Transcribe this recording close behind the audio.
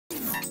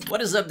What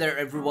is up there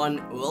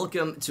everyone?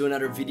 Welcome to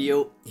another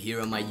video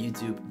here on my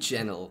YouTube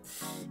channel.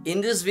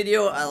 In this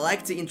video I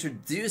like to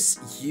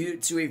introduce you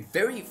to a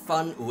very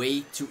fun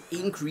way to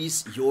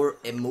increase your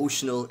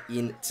emotional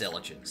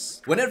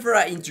intelligence. Whenever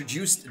I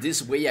introduced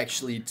this way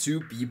actually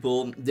to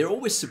people, they're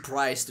always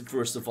surprised,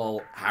 first of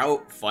all, how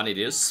fun it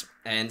is,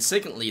 and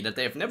secondly that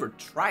they have never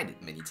tried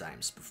it many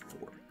times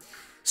before.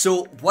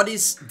 So what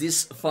is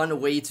this fun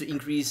way to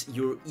increase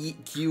your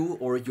EQ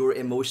or your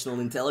emotional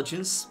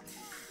intelligence?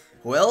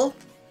 Well,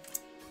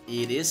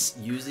 it is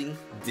using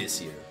this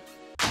here.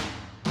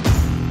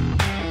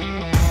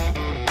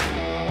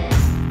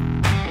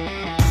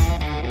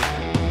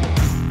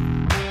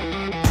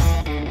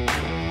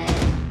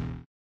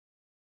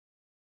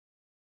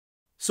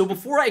 So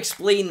before I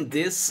explain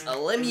this,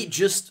 let me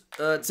just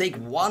take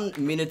 1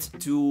 minute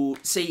to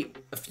say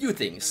a few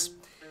things.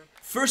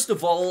 First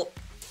of all,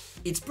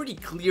 it's pretty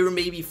clear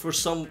maybe for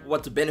some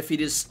what the benefit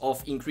is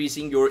of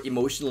increasing your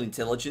emotional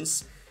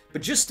intelligence.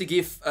 But just to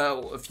give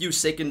a few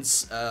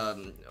seconds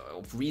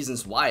of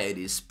reasons why it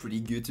is pretty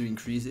good to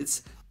increase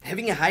it.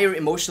 Having a higher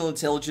emotional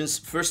intelligence,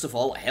 first of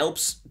all,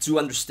 helps to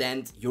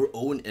understand your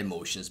own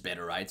emotions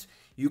better, right?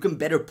 You can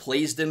better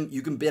place them,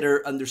 you can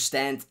better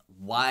understand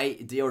why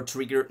they are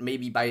triggered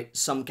maybe by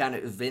some kind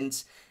of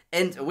event.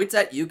 And with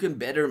that, you can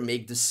better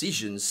make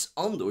decisions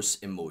on those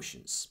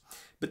emotions.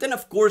 But then,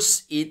 of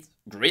course, it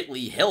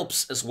greatly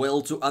helps as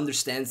well to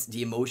understand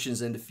the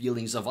emotions and the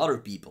feelings of other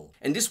people.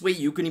 And this way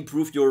you can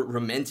improve your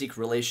romantic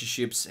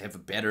relationships, have a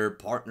better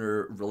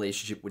partner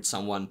relationship with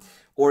someone,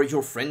 or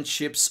your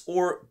friendships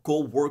or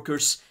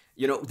co-workers.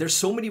 You know, there's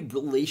so many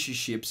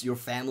relationships, your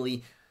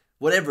family,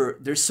 whatever.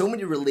 There's so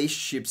many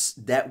relationships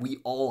that we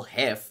all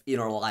have in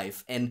our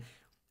life. And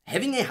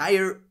having a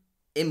higher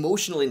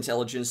emotional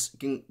intelligence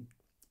can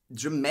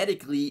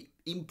dramatically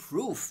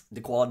improve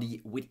the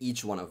quality with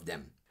each one of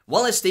them.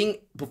 One last thing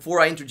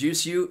before I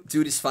introduce you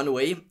to this fun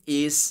way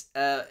is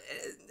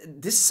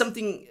this is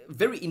something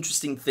very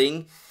interesting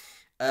thing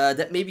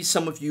that maybe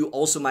some of you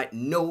also might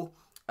know,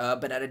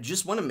 but I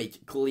just want to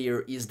make clear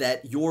is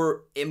that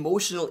your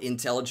emotional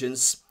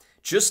intelligence,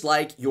 just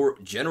like your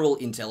general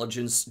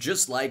intelligence,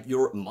 just like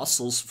your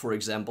muscles, for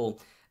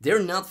example,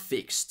 they're not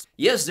fixed.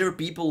 Yes, there are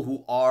people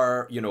who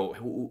are, you know,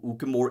 who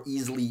can more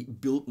easily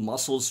build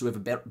muscles, who have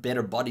a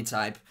better body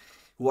type,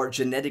 who are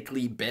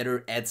genetically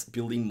better at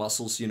building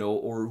muscles, you know,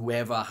 or who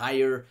have a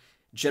higher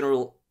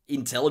general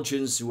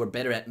intelligence, who are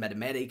better at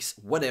mathematics,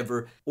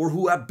 whatever, or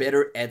who are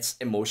better at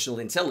emotional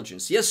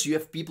intelligence. Yes, you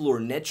have people who are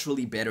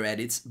naturally better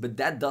at it, but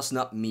that does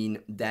not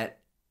mean that,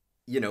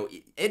 you know,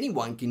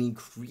 anyone can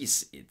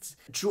increase it.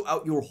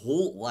 Throughout your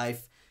whole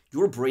life,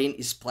 your brain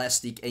is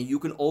plastic and you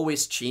can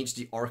always change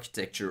the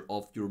architecture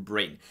of your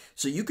brain.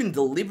 So you can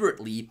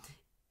deliberately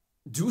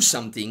do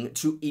something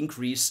to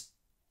increase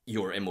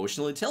your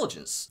emotional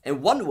intelligence.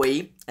 And one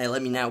way, and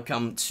let me now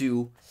come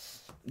to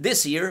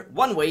this here,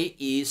 one way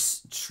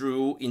is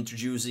through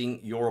introducing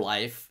your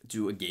life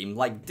to a game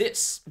like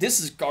this. This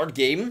is a card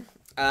game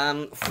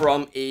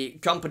from a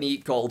company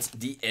called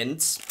The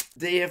End.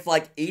 They have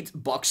like 8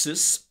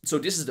 boxes. So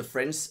this is the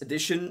Friends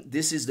edition,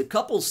 this is the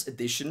Couples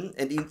edition,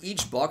 and in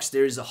each box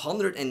there is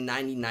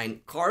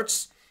 199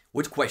 cards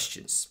with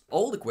questions.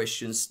 All the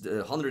questions, the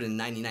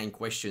 199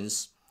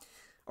 questions,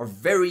 are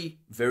very,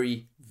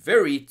 very,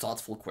 very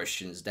thoughtful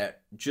questions that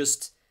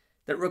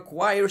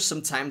require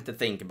some time to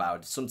think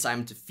about, some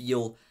time to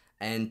feel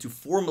and to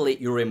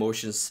formulate your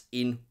emotions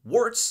in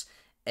words.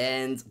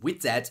 And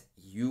with that,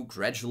 you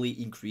gradually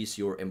increase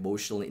your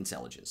emotional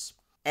intelligence.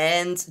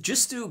 And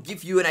just to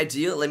give you an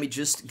idea, let me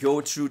just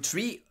go through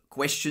 3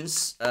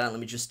 questions. Let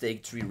me just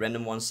take 3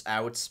 random ones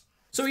out.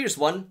 So here's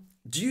one.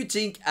 Do you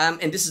think,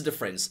 and this is the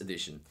Friends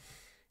edition.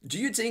 Do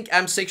you think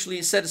I'm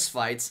sexually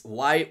satisfied?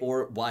 Why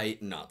or why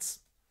not?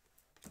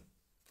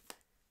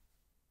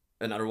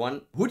 Another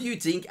one. Who do you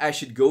think I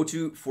should go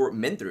to for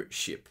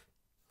mentorship?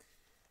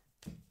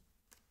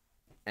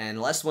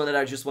 And last one that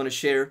I just want to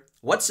share.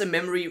 What's a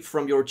memory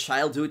from your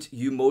childhood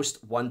you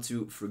most want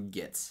to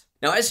forget?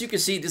 Now, as you can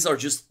see, these are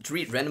just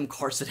 3 random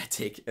cards that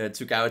I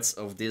took out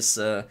of this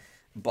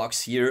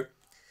box here.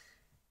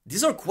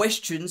 These are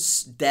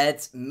questions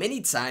that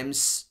many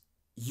times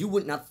you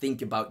would not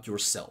think about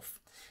yourself.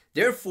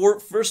 Therefore,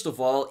 first of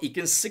all, it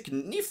can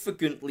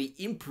significantly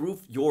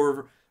improve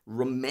your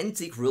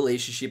romantic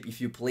relationship if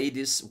you play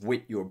this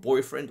with your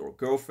boyfriend or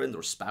girlfriend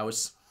or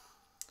spouse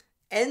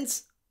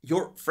and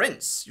your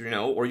friends, you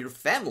know, or your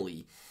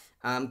family,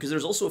 because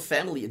there's also a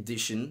family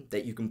edition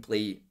that you can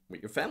play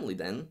with your family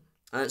then.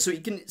 So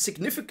it can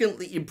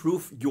significantly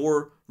improve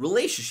your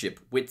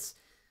relationship with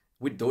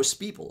those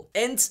people,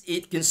 and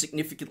it can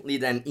significantly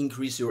then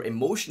increase your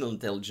emotional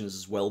intelligence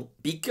as well,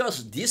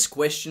 because these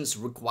questions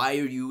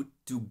require you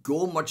to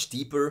go much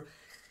deeper,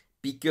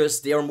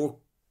 because they are more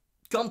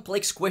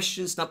complex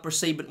questions, not per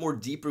se, but more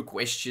deeper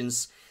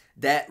questions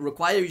that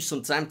require you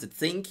some time to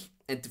think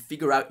and to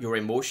figure out your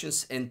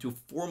emotions and to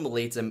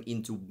formulate them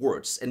into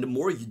words. And the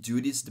more you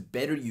do this, the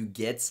better you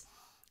get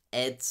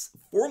at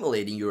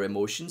formulating your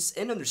emotions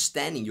and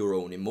understanding your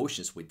own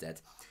emotions with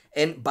that.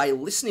 And by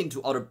listening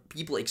to other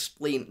people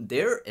explain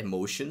their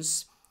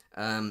emotions,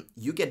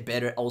 you get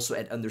better also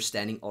at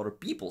understanding other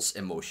people's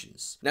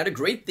emotions. Now, the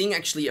great thing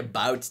actually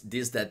about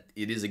this, that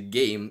it is a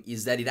game,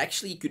 is that it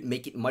actually could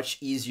make it much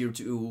easier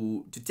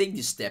to take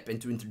this step and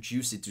to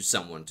introduce it to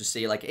someone, to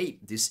say like, hey,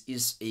 this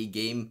is a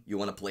game, you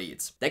want to play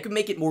it. That could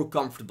make it more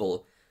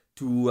comfortable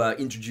to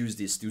introduce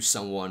this to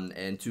someone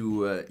and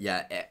to,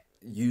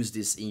 use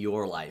this in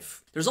your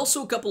life. There's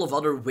also a couple of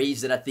other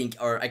ways that I think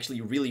are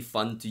actually really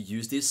fun to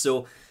use this.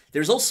 So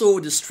there's also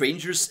the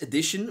Strangers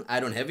Edition. I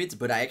don't have it,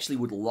 but I actually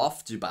would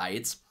love to buy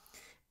it.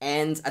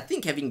 And I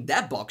think having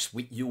that box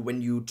with you when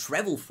you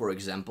travel, for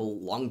example,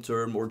 long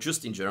term, or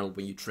just in general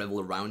when you travel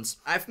around.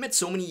 I've met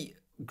so many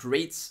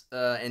great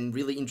and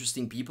really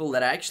interesting people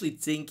that I actually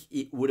think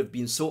it would have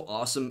been so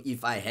awesome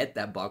if I had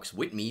that box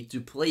with me to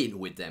play it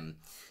with them.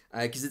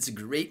 Because it's a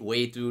great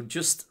way to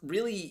just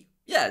really,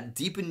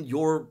 deepen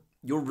your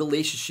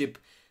relationship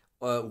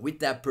with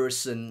that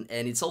person.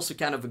 And it's also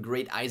kind of a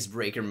great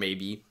icebreaker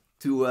maybe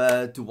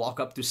to walk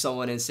up to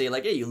someone and say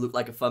like, hey, you look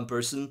like a fun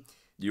person.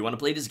 Do you want to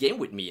play this game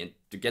with me? And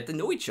to get to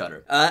know each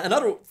other.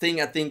 Another thing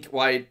I think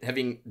why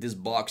having this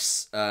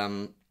box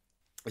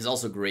is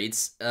also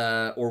great,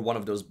 or one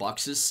of those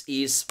boxes,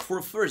 is for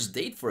a first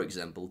date, for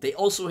example. They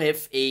also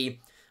have a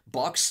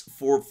box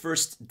for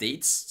first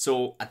dates.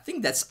 So I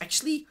think that's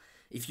actually,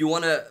 if you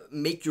want to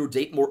make your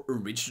date more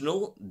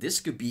original, this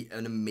could be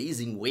an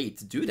amazing way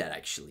to do that,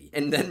 actually.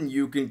 And then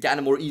you can kind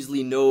of more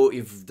easily know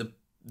if the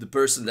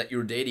person that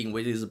you're dating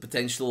with is a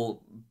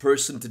potential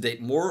person to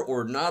date more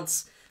or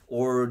not,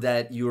 or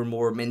that you're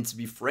more meant to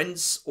be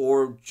friends,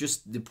 or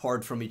just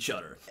depart from each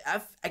other.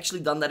 I've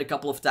actually done that a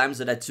couple of times,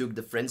 that I took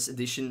the Friends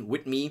Edition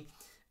with me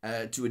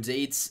to a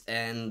date,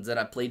 and that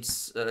I played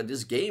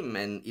this game,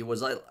 and it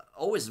was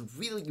always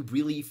really,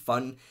 really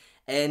fun.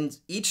 And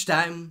each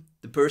time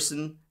the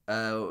person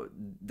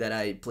that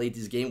I played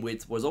this game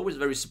with was always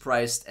very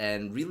surprised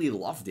and really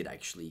loved it,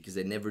 actually, because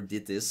they never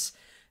did this.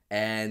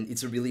 And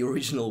it's a really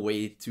original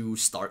way to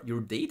start your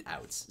date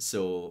out,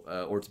 so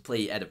or to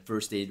play at a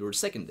first date or a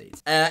second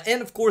date.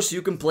 And of course,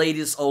 you can play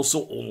this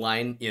also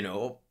online. You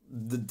know,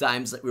 the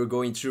times that we're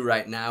going through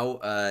right now,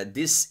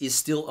 this is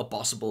still a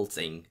possible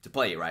thing to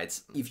play, right?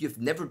 If you've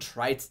never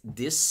tried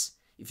this,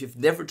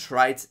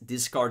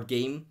 card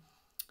game,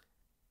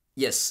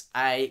 yes,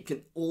 I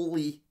can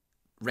only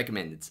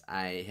recommend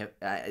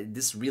it.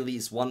 This really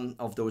is one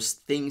of those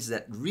things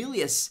that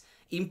really has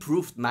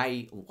improved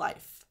my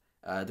life.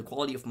 The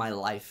quality of my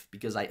life,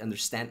 because I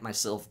understand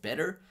myself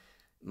better,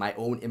 my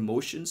own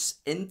emotions,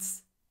 and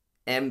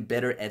am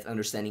better at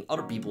understanding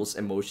other people's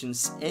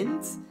emotions,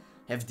 and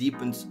have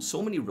deepened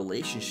so many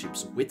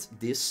relationships with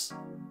this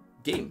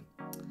game.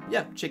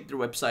 Yeah, check their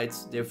website.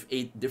 They have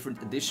 8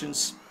 different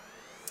editions.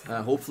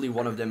 Hopefully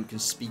one of them can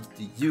speak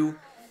to you,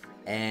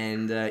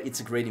 and it's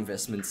a great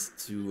investment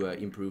to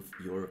improve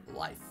your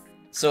life.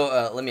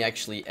 So let me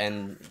actually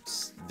end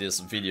this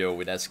video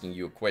with asking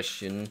you a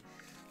question.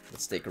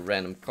 Let's take a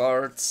random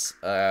card.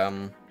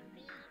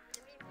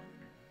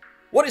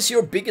 What is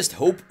your biggest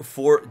hope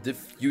for the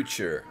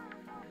future?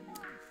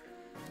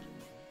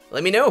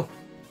 Let me know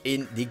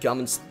in the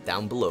comments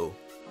down below.